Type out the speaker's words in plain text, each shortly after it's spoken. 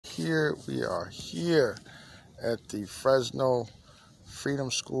here. We are here at the Fresno Freedom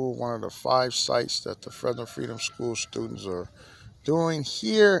School, one of the 5 sites that the Fresno Freedom School students are doing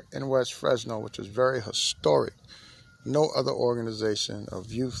here in West Fresno, which is very historic. No other organization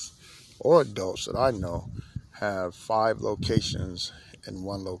of youth or adults that I know have 5 locations in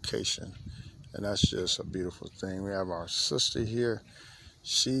one location. And that's just a beautiful thing. We have our sister here.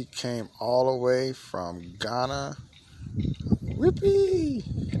 She came all the way from Ghana. Whippy!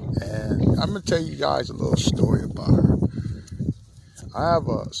 And I'm going to tell you guys a little story about her. I have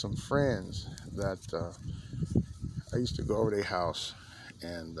some friends that I used to go over their house,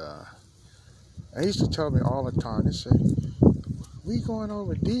 and they used to tell me all the time, they say, we going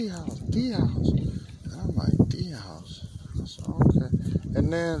over D house. And I'm like, D house? I said, okay.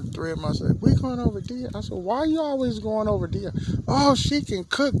 And then 3 of them said, we going over D house. I said, why are you always going over D house? Oh, she can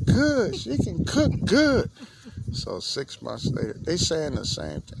cook good. She can cook good. So 6 months later, they saying the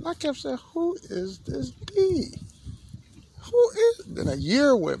same thing. I kept saying, who is this D? Who is? Then a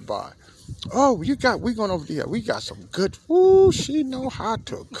year went by. Oh, we going over D house. We got some good food. She know how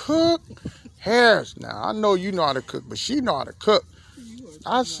to cook. Harris, now I know you know how to cook, but she know how to cook.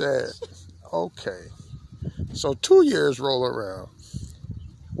 I said, okay. So 2 years roll around.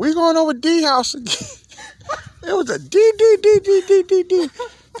 We going over D house again. It was a D.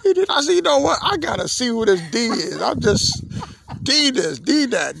 I said, you know what? I gotta see who this D is. I'm just D this, D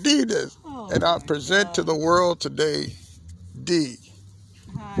that, D this. Oh, and I present to the world today, D.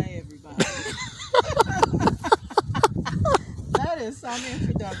 Hi, everybody. That is some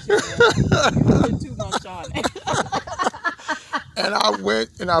introduction. You put too much on it. And I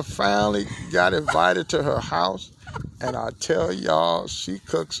went and I finally got invited to her house. And I tell y'all, she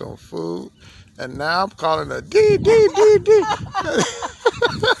cooked some food. And now I'm calling her D.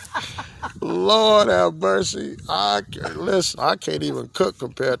 Lord have mercy. Listen, I can't even cook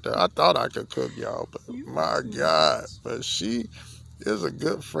compared to, I thought I could cook, y'all. But my God. But she is a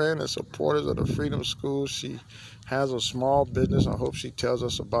good friend and supporter of the Freedom School. She has a small business. I hope she tells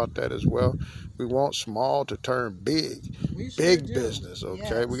us about that as well. We want small to turn big. Big business,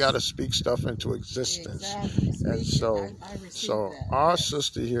 okay? Yes. We got to speak stuff into existence. Exactly. And so that. Our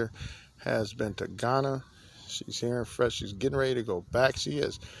sister here has been to Ghana. She's here in Fresh. She's getting ready to go back. She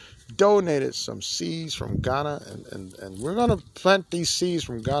has donated some seeds from Ghana, and we're going to plant these seeds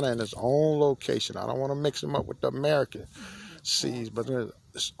from Ghana in its own location. I don't want to mix them up with the American seeds, but in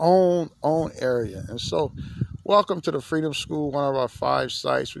its own area. And so welcome to the Freedom School, one of our 5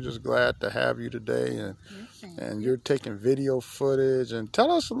 sites. We're just glad to have you today, and you're taking video footage. And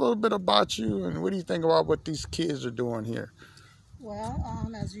tell us a little bit about you, and what do you think about what these kids are doing here? Well,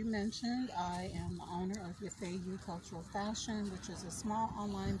 as you mentioned, I am the owner of Yafeyu Cultural Fashion, which is a small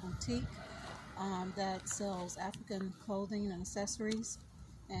online boutique that sells African clothing and accessories,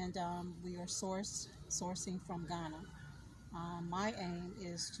 and we are sourcing from Ghana. My aim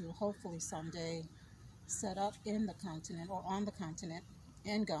is to hopefully someday set up in the continent, or on the continent,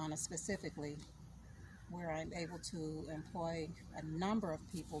 in Ghana specifically, where I'm able to employ a number of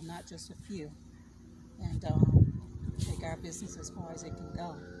people, not just a few, and take our business as far as it can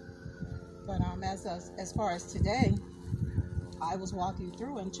go. But as far as today, I was walking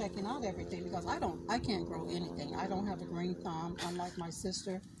through and checking out everything, because I can't grow anything. I don't have a green thumb, unlike my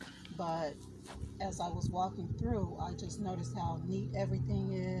sister. But as I was walking through, I just noticed how neat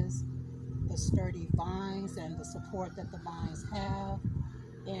everything is, the sturdy vines and the support that the vines have,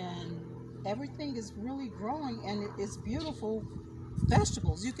 and everything is really growing, and it's beautiful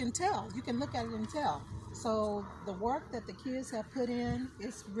vegetables. You can look at it and tell. So the work that the kids have put in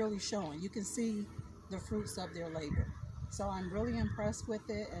is really showing. You can see the fruits of their labor. So I'm really impressed with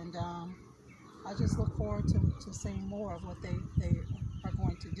it, and I just look forward to seeing more of what they are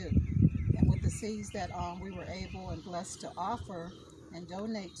going to do. And with the seeds that we were able and blessed to offer and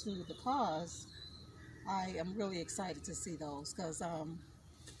donate to the cause, I am really excited to see those, because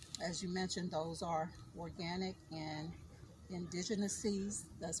as you mentioned, those are organic and indigenous seeds.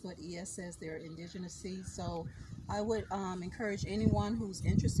 That's what ES says, they're indigenous seeds. So I would encourage anyone who's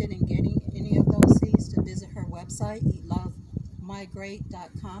interested in getting any of those seeds to visit her website,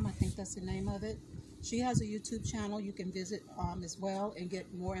 eatlovemigrate.com. I think that's the name of it. She has a YouTube channel you can visit as well, and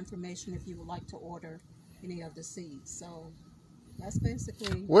get more information if you would like to order any of the seeds. So that's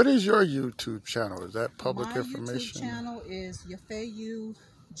basically. What is your YouTube channel? Is that public information? My YouTube channel is Yafeyu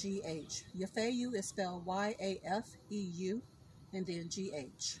GH. Yafeyu is spelled YAFEU and then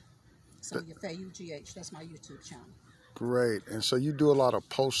GH. So Yafeyu GH. That's my YouTube channel. Great. And so you do a lot of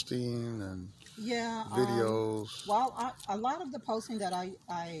posting and videos. Well, a lot of the posting that I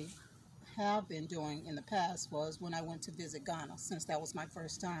have been doing in the past was when I went to visit Ghana, since that was my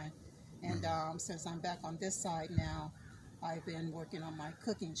first time. And since I'm back on this side now, I've been working on my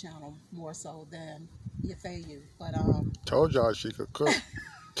cooking channel more so than Yafeyu. But Told y'all she could cook.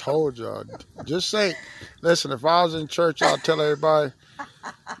 Told y'all. Just say, listen, if I was in church, I'll tell everybody,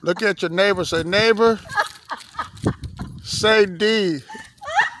 look at your neighbor, say, neighbor, say D.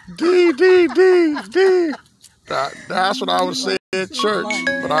 D, D, D, D. That's what I would say in church.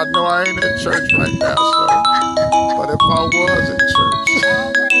 But I know I ain't in church right now, so. But if I was in church.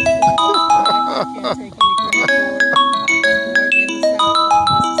 all praise to the Most High. I can't take any credit for it. I was born in the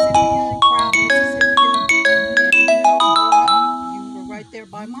South, Mississippi, proud Mississippian. And growing up, you were right there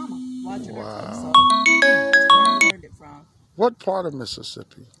by Mama, watching her cook. So Wow. that's where I learned it from. What part of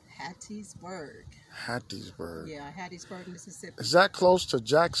Mississippi? Hattiesburg. Hattiesburg. Yeah, Hattiesburg, Mississippi. Is that close to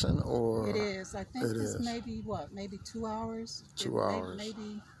Jackson or? It is. I think it it's is. maybe 2 hours. 2 hours.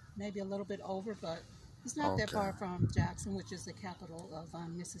 Maybe a little bit over, but it's not that far from Jackson, which is the capital of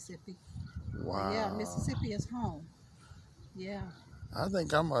Mississippi. Wow. But yeah, Mississippi is home. Yeah. I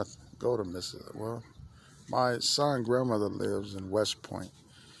think I'm going to go to Mississippi. Well, my son's grandmother lives in West Point.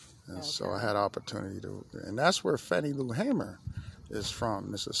 And so I had opportunity to, and that's where Fannie Lou Hamer is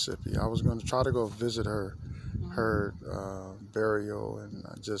from, Mississippi. I was going to try to go visit her burial, and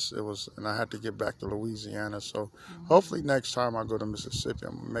and I had to get back to Louisiana. So hopefully next time I go to Mississippi,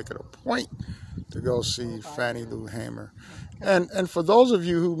 I'm going to make it a point to go see Fannie Lou Hamer. And for those of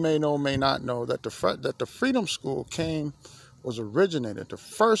you who may know, may not know, that the Freedom School was originated. The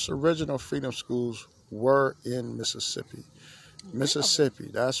first original Freedom Schools were in Mississippi. Mississippi,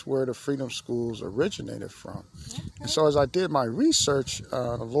 that's where the Freedom Schools originated from. And so as I did my research,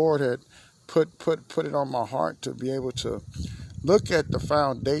 the Lord had put it on my heart to be able to look at the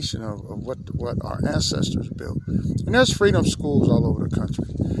foundation of what our ancestors built. And there's Freedom Schools all over the country,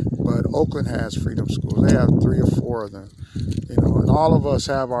 but Oakland has Freedom Schools. They have 3 or 4 of them, and all of us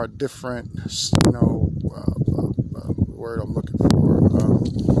have our different, word I'm looking for,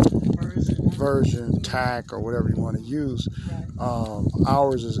 version, tack, or whatever you want to use.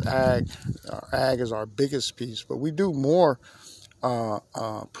 Ours is ag. Ag is our biggest piece, but we do more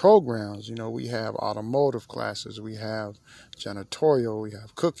programs. We have automotive classes, we have janitorial, we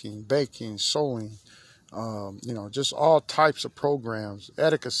have cooking, baking, sewing, just all types of programs,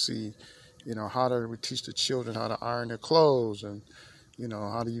 etiquette, we teach the children how to iron their clothes, and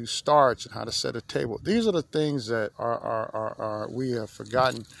how to use starch and how to set a table. These are the things that we have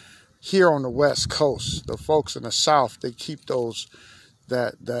forgotten here on the West Coast. The folks in the South, they keep those,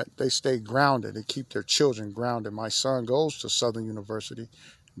 that they stay grounded. They keep their children grounded. My son goes to Southern University,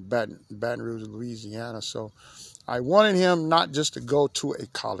 Baton Rouge, Louisiana. So I wanted him not just to go to a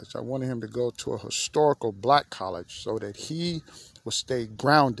college. I wanted him to go to a historical black college so that he would stay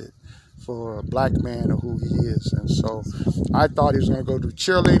grounded for a black man or who he is. And so I thought he was going to go do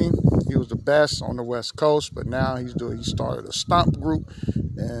cheerleading. He was the best on the West Coast, but now he started a stomp group,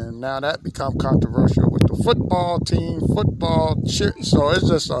 and now that become controversial with the football team, cheer. So it's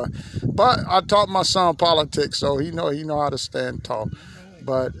just but I taught my son politics, so he know how to stand tall.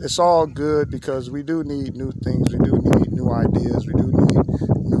 But it's all good, because we do need new things. We do need new ideas. We do need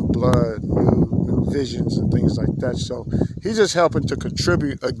new blood, new visions and things like that. So he's just helping to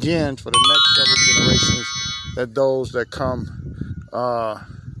contribute again for the next several generations, that those that come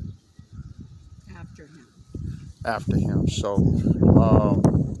after him. So,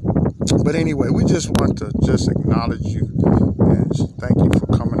 but anyway, we just want to acknowledge you and thank you for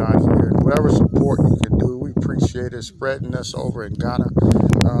coming out here. Whatever support you can do, we appreciate it, spreading us over in Ghana.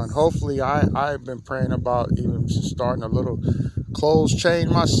 And hopefully, I've been praying about even starting a little clothes chain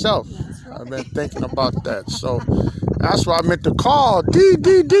myself. I've been thinking about that. So that's why I meant to call D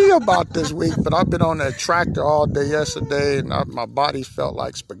about this week. But I've been on that tractor all day yesterday, and my body felt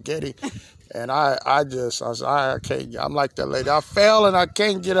like spaghetti. And I can't. I'm like that lady. I fell and I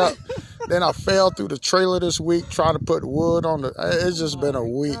can't get up. Then I fell through the trailer this week trying to put wood on the. It's just been a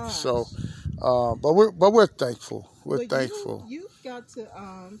week. So, but we're thankful. We're thankful. You've got to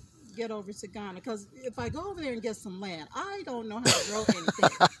get over to Ghana, because if I go over there and get some land, I don't know how to grow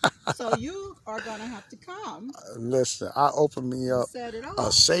anything. So you are gonna have to come. Listen, I opened me up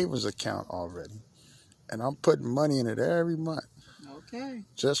a savings account already, and I'm putting money in it every month. Okay.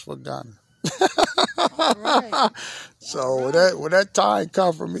 Just for Ghana. All right. So when that time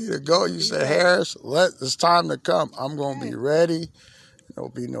come for me to go, you say, Harris, it's time to come. I'm gonna be ready. There'll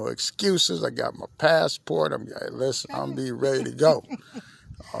be no excuses. I got my passport. I'm be ready to go.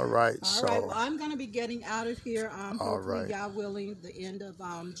 All right. All right. Well, I'm going to be getting out of here. Hopefully, God willing, the end of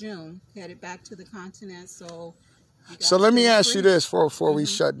June, headed back to the continent. So You So guys let me feel ask you free. this before we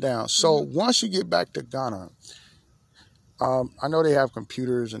shut down. So once you get back to Ghana, I know they have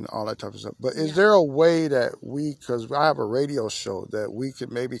computers and all that type of stuff, but is Yeah. there a way that we, because I have a radio show, that we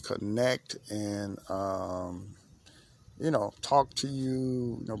could maybe connect and, talk to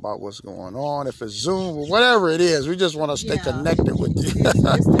you, about what's going on, if it's Zoom or whatever it is. We just want to stay Yeah. connected with you. It's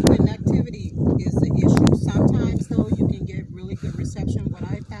the connectivity is the issue. Sometimes though you can get really good reception. What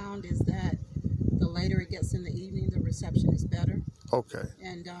I found is that the later it gets in the evening, the reception is better. Okay.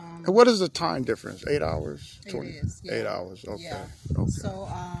 And And what is the time difference? 8 hours? it is. Yeah. 8 hours. Okay. Yeah. Okay. So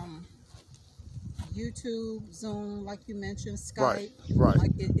YouTube, Zoom, like you mentioned, Right. Skype, Right.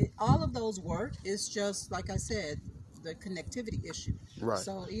 like all of those work. It's just like I said, the connectivity issue. Right.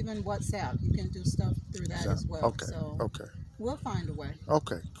 So even WhatsApp, you can do stuff through that as well. Okay. So Okay. we'll find a way.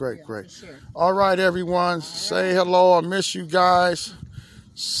 Okay. Great. Yeah, Great. for sure. All right, everyone. Say hello. I miss you guys.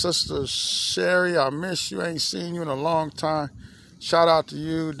 Sister Sherry, I miss you. Ain't seen you in a long time. Shout out to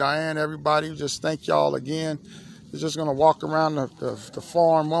you, Diane, everybody. Just thank y'all again. We're just going to walk around the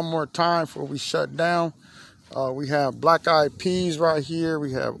farm one more time before we shut down. We have black-eyed peas right here.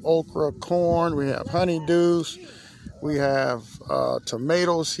 We have okra, corn. We have honeydews. We have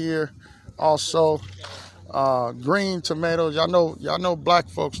tomatoes here. Also, green tomatoes. Y'all know black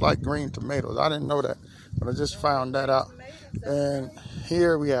folks like green tomatoes. I didn't know that, but I just found that out. And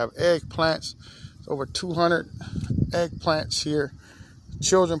here we have eggplants. Over 200 eggplants here.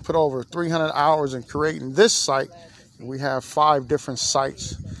 Children put over 300 hours in creating this site. We have 5 different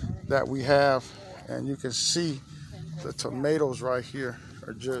sites that we have, and you can see the tomatoes right here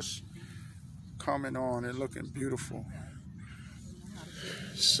are just coming on and looking beautiful.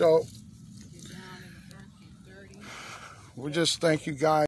 So we just thank you guys.